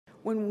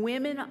When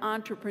women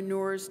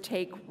entrepreneurs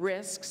take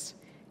risks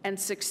and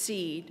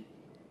succeed,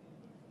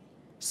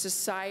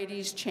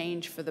 societies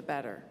change for the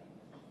better.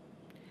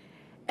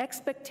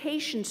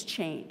 Expectations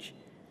change,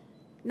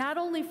 not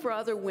only for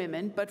other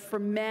women, but for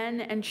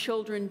men and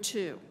children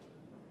too.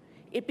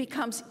 It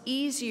becomes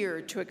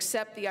easier to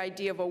accept the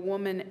idea of a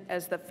woman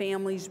as the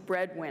family's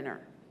breadwinner,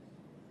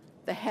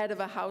 the head of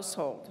a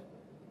household,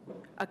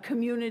 a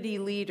community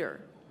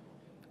leader,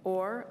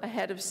 or a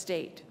head of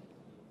state.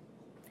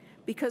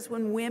 Because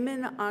when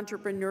women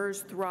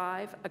entrepreneurs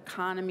thrive,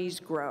 economies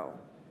grow.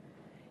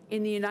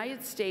 In the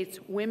United States,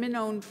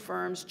 women-owned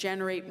firms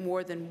generate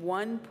more than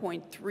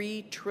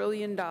 $1.3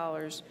 trillion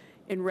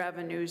in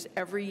revenues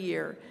every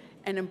year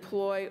and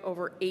employ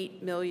over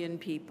 8 million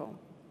people.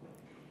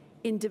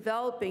 In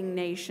developing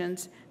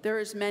nations, there are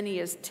as many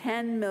as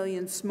 10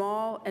 million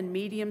small and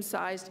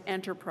medium-sized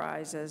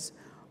enterprises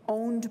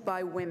owned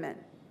by women,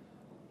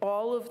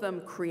 all of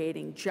them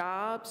creating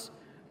jobs,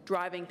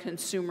 driving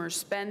consumer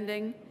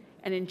spending,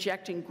 and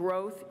injecting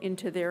growth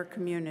into their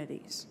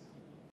communities.